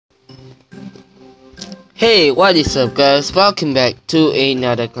Hey, what is up guys, welcome back to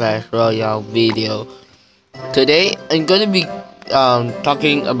another Clash Royale video. Today I'm gonna be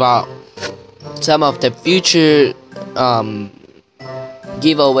talking about some of the future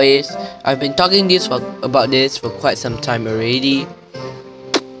giveaways. I've been talking about this for quite some time already.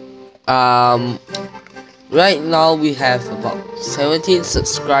 Right now we have about 17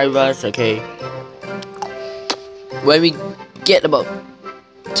 subscribers. Okay, when we get about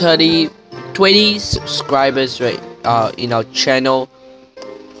 20 subscribers in our channel,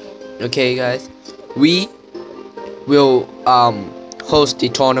 okay guys, we will host the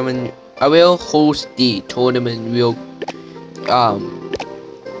tournament. I will host the tournament real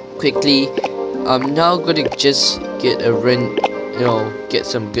quickly. I'm now gonna just get a run, get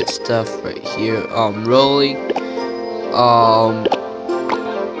some good stuff right here rolling.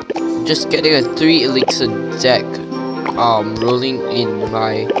 Just getting a 3 elixir deck rolling in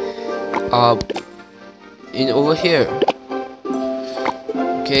my in over here.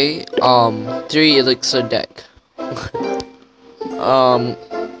 Okay, 3 elixir deck.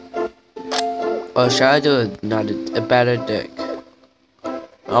 Or should I do a better deck?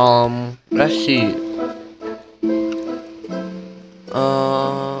 Let's see.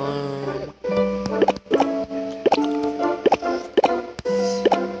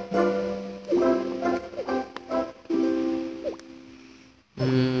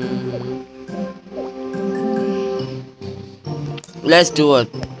 Let's do a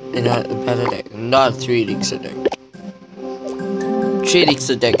better deck, not a 3 elixir deck. 3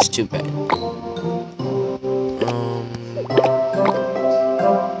 elixir deck's too bad.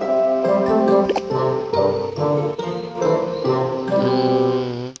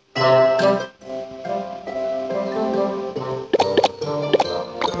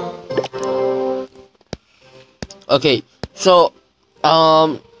 Okay, so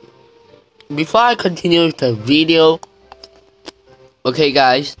before I continue with the video, okay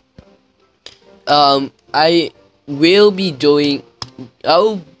guys, I'll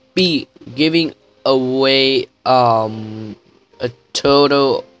be giving away a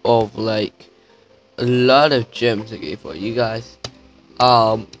total of like a lot of gems, okay, for you guys.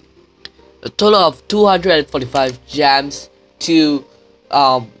 A total of 245 gems to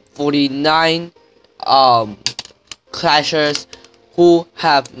 49 clashers who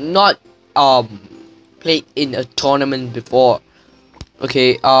have not played in a tournament before.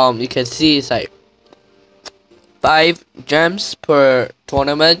 Okay, you can see it's like 5 gems per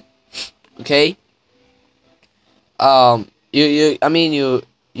tournament. Okay, you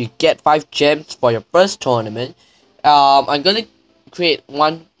get 5 gems for your first tournament. I'm gonna create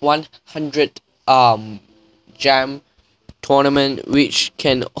 100 gem tournament which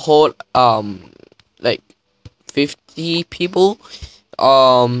can hold like 50 people.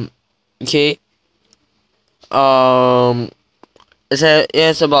 Okay,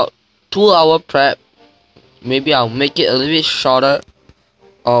 it's about 2-hour prep. Maybe I'll make it a little bit shorter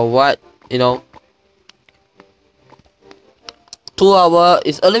or what, 2 hours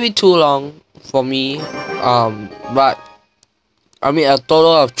is a little bit too long for me, but I mean a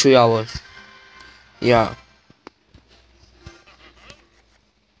total of 3 hours. Yeah.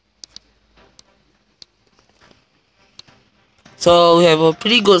 So we have a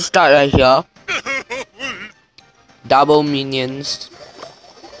pretty good start right here. Double minions,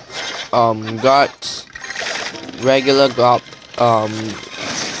 guards, regular the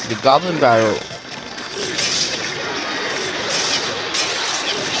goblin barrel.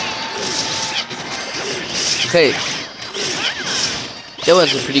 Okay, that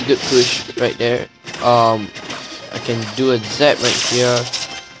was a pretty good push right there. I can do a zap right here.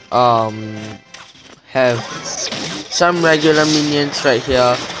 Have some regular minions right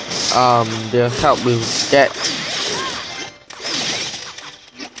here. They'll help with that.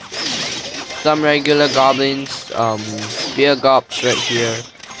 Some regular goblins, spear gobs right here.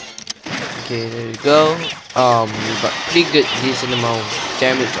 Okay, there we go. We got pretty good, decent amount of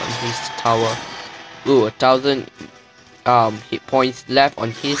damage on his tower. Ooh, 1,000 hit points left on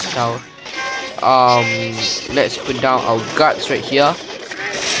his tower. Let's put down our guards right here.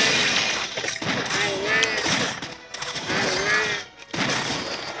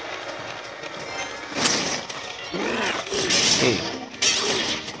 Okay.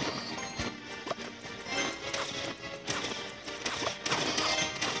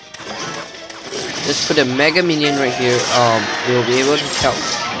 Let's put a mega minion right here. We'll be able to help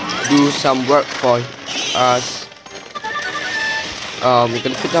do some work for us. We're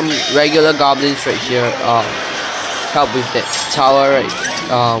gonna put some regular goblins right here. Help with that tower, right?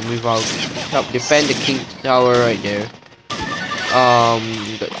 Help defend the king tower right there.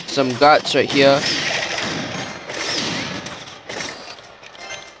 Got some guards right here.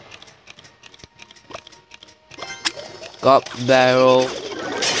 Got barrel.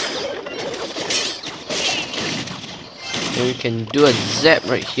 And we can do a zap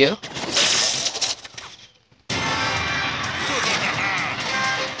right here.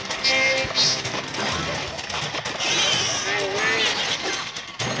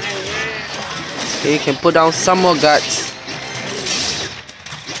 Okay, you can put down some more guts.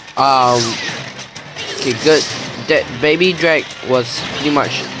 Okay, good. That baby drag was pretty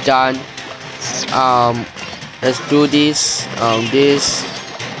much done. Let's do this.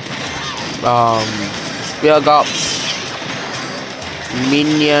 Spear gobs,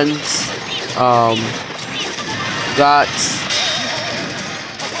 minions, guts,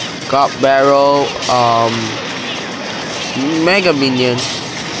 gob barrel, mega minion.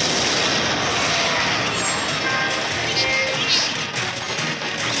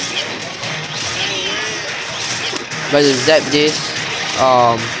 But to zap this,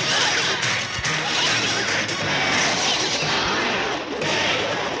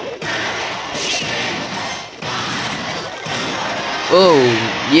 oh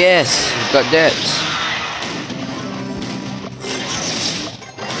yes, got that.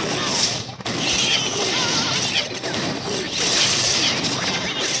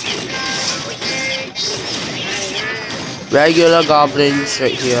 Regular goblins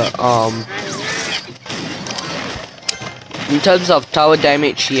right here. In terms of tower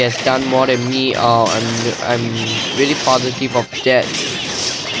damage, he has done more than me. I'm really positive of that.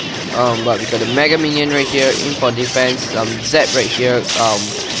 But we got a mega minion right here in for defense. Zap right here.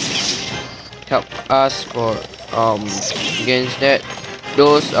 Help us for against that.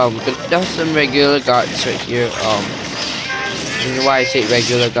 Those there's some regular guards right here. You know why I say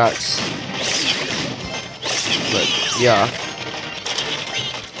regular guards. But yeah.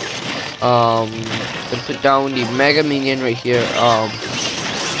 Put down the mega minion right here.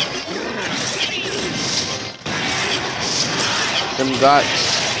 Some guards.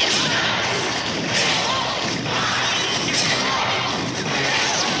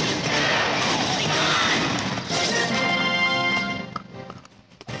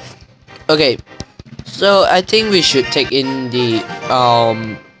 Okay, so I think we should take in the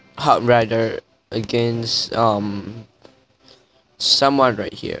hot rider against someone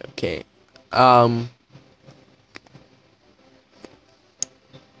right here. Okay,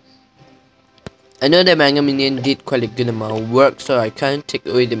 I know the mega minion did quite a good amount of work, so I can't take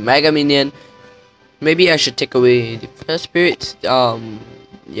away the mega minion. Maybe I should take away the first spirit.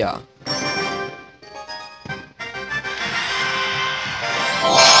 Yeah.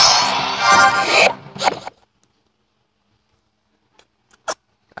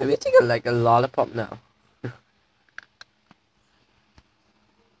 I'm eating like a lollipop now.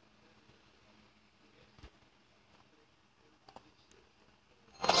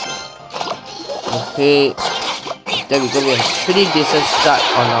 Okay, there we go. We have a pretty decent start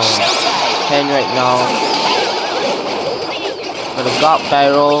on our hand right now. For the gob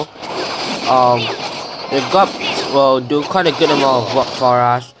barrel, the gob will do quite a good amount of work for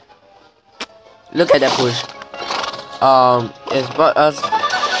us. Look at that push. It's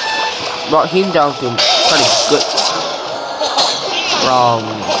brought him down to quite a good,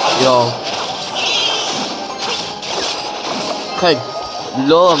 quite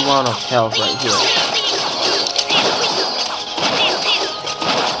low amount of health right here.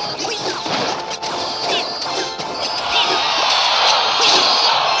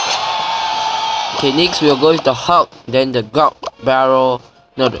 Okay, next we'll go with the Hulk, then the gob barrel.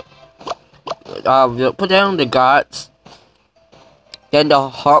 No, we'll put down the guards. Then the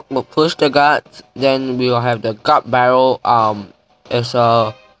Hulk will push the guards. Then we will have the gob barrel. As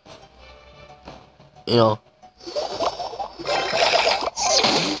a, there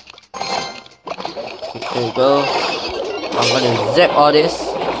we go. I'm gonna zap all this.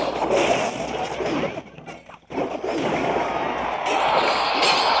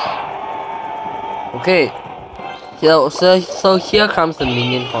 Okay. So here comes the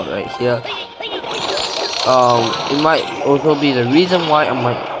minion horde right here. It might also be the reason why I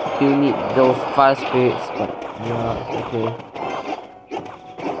might still need those 5 spirits, but yeah, it's okay.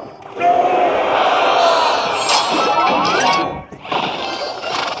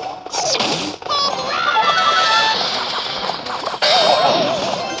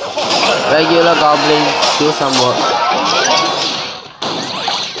 Regular goblins do some work.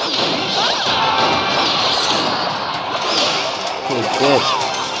 Okay, good.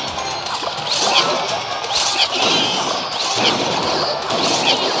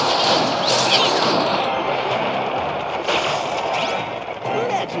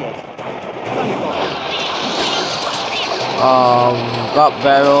 Got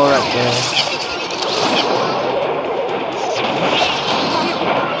barrel right there.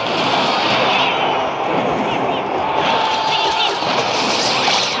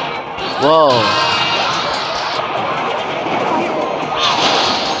 Whoa.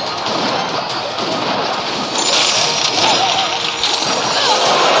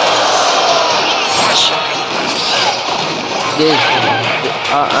 This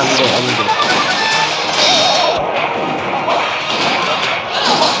I'm dead.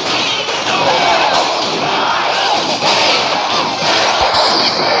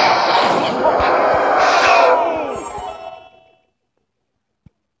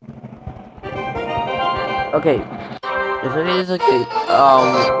 Okay. It's okay.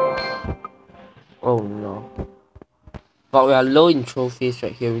 Oh no. But we are low in trophies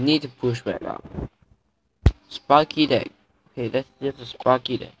right here. We need to push back up. Sparky deck. Okay, that's just a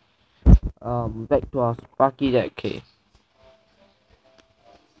Sparky deck. Back to our Sparky deck. Okay.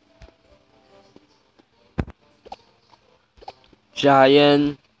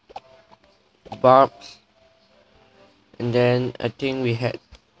 Giant barbs, and then I think we had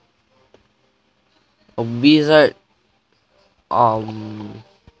a wizard. And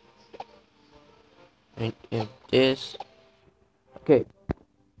if this. Okay.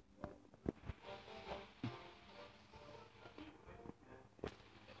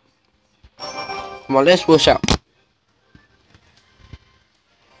 Come on, let's push out.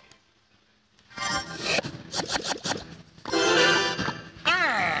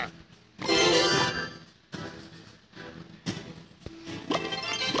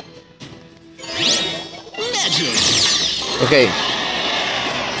 Okay.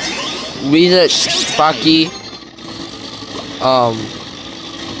 Wizard Sparky.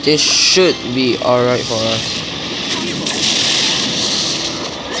 This should be alright for us.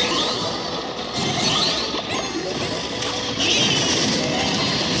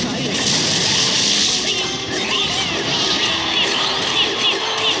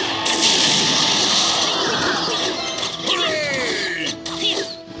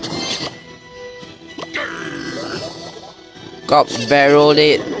 Got barreled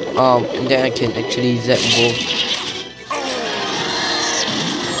it, and then I can actually zap both.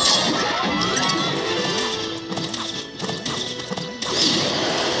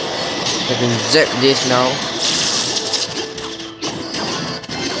 I can zap this now.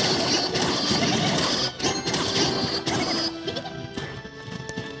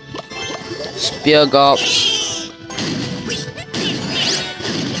 Spear gobs.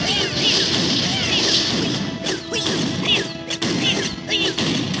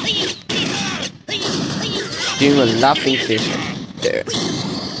 Doing a laughing face there.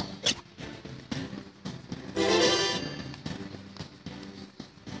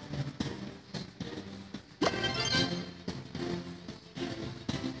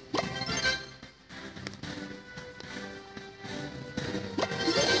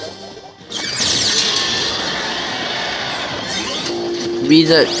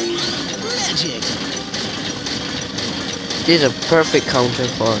 Wizard. This is a perfect counter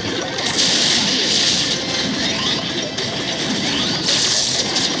for it.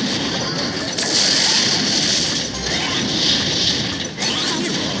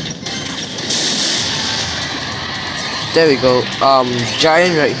 There we go.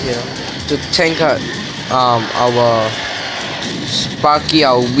 Giant right here to tank out our Sparky,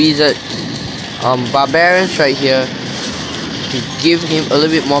 our wizard. Barbarians right here to give him a little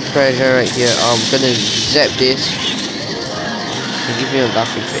bit more pressure right here. I'm gonna zap this and give him a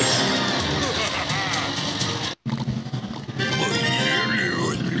laughing face.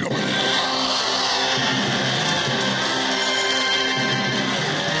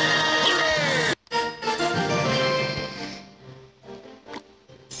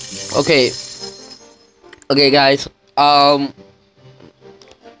 Okay guys,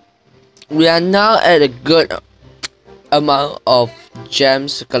 we are now at a good amount of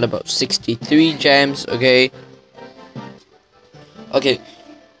gems. Got about 63 gems. Okay,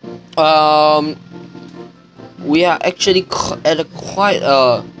 we are actually at a quite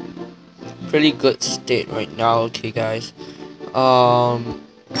a pretty good state right now. Okay guys,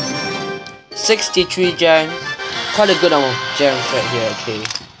 63 gems, quite a good amount of gems right here. Okay,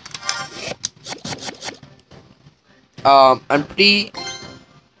 I'm pretty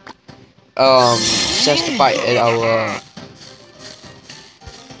satisfied at our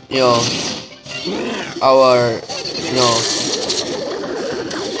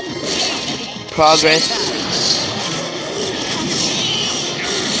progress.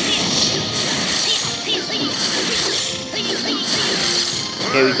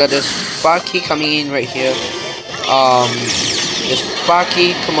 Okay, we got this Sparky coming in right here. The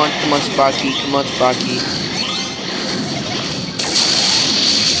Sparky, come on Sparky,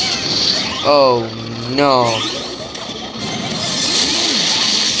 Oh no.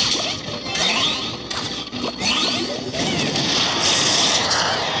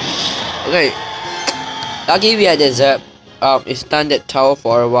 Okay, lucky we had the Zap. It stunned that tower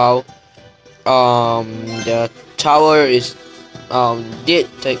for a while. The tower is did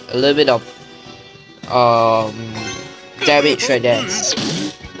take a little bit of damage right there.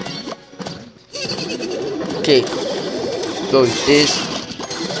 Okay, go with this.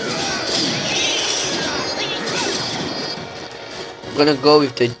 I'm gonna go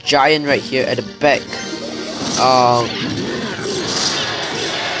with the giant right here at the back.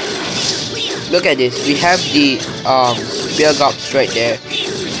 Look at this. We have the spear gobs right there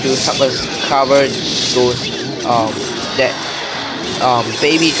to help us cover those that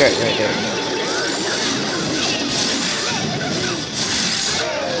baby dragon right there.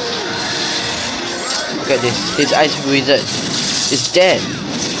 Look at this. His ice wizard is dead.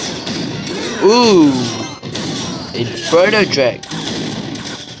 Ooh, Inferno Drag.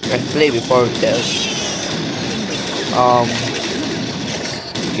 I played before with that.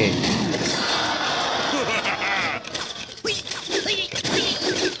 Okay.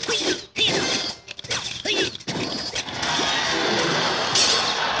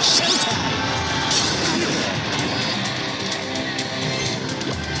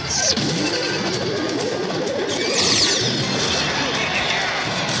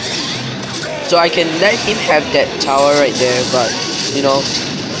 So I can let him have that tower right there, but you know,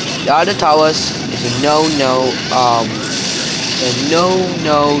 the other towers is a no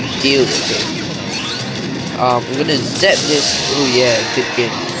deal. Okay. I'm gonna zap this. Oh yeah, good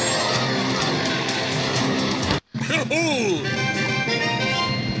game.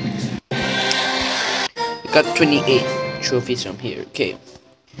 We got 28 trophies from here. Okay.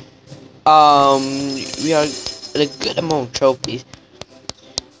 We are at a good amount of trophies.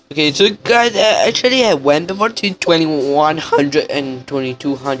 Okay, so guys, actually I went before to 2100 and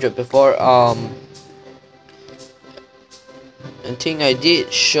 2200 before. I think I did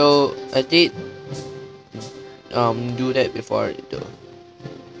do that before though.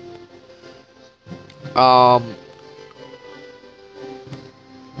 Oh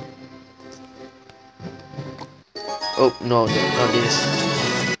no, not this.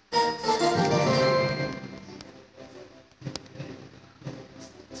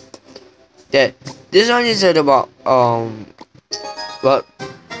 That this one is at about what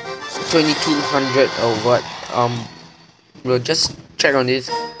 2200 or what. We'll just check on this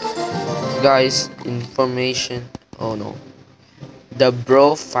guys information. Oh no, the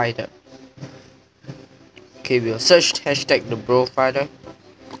bro fighter. Okay, we'll search hashtag the bro fighter.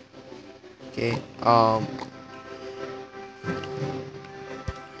 Okay,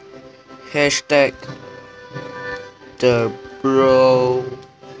 hashtag the bro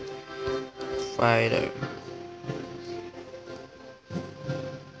fighter.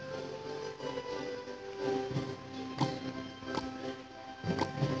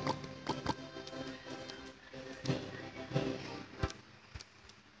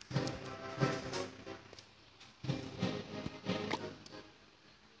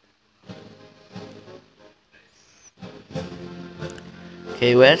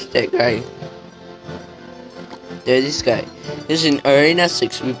 Okay, where's that guy? There's this guy. This is in Arena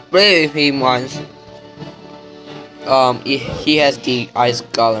 6. We played with him once. He has the Ice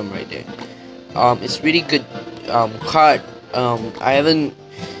Golem right there. It's really good card. I haven't.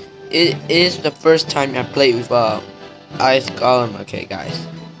 It is the first time I played with Ice Golem. Okay, guys.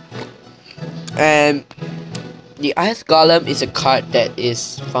 And the Ice Golem is a card that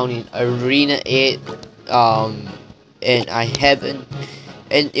is found in Arena 8. And I haven't.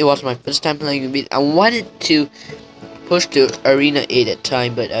 And it was my first time playing with it. I wanted to push to Arena 8 at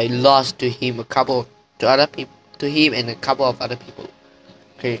time, but I lost to him and a couple of other people.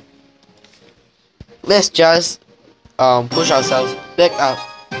 Okay. Let's just push ourselves back up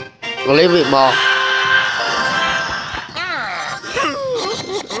a little bit more.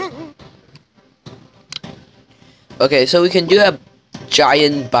 Okay, so we can do a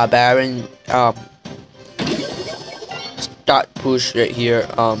giant barbarian start push right here.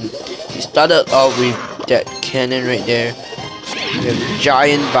 He started off with that cannon right there. We have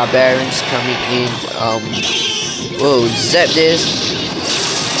giant barbarians coming in. Whoa, zap this.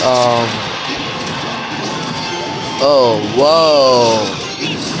 Oh, whoa.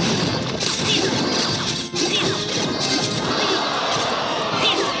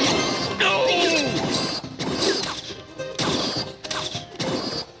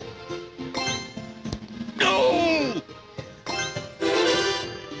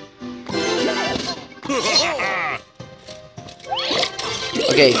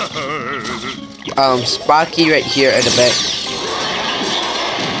 Okay, Sparky right here at the back.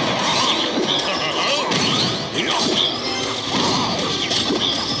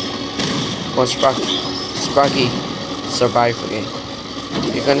 on, Sparky. Survive again.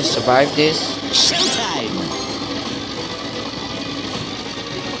 You're gonna survive this. Showtime!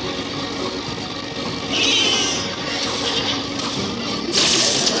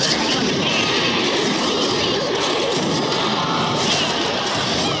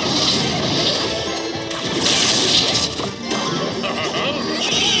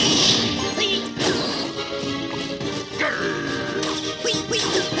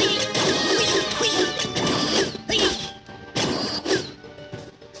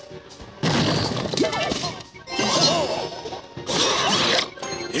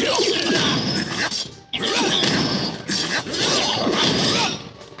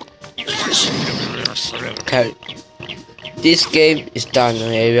 Okay. This game is done.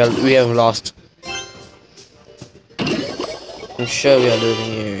 Okay? We have lost. I'm sure we are losing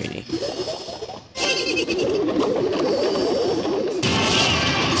here already.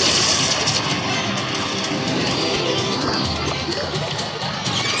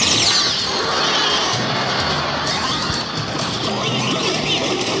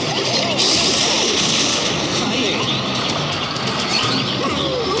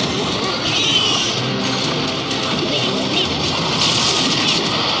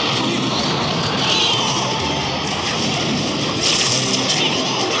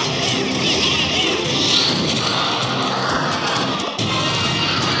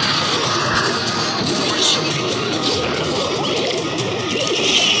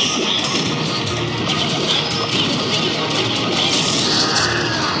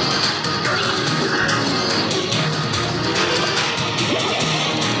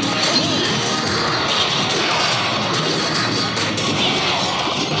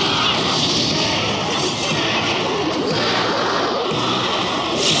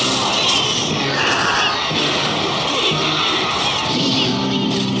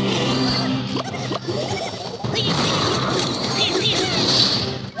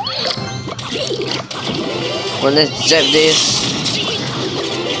 Well, let's zap this.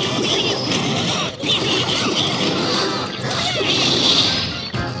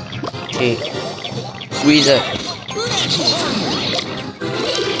 Okay. Wizard.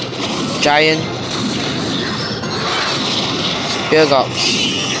 Giant. Spear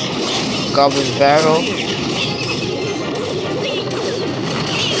Gobs. Goblin Barrel.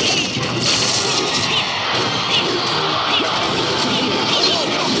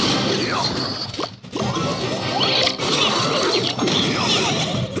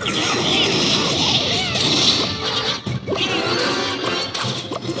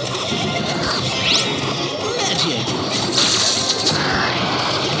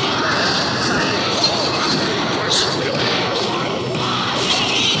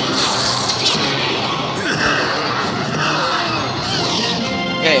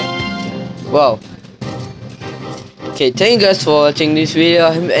 Well, okay, thank you guys for watching this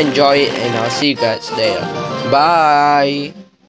video. Enjoy it, and I'll see you guys later. Bye.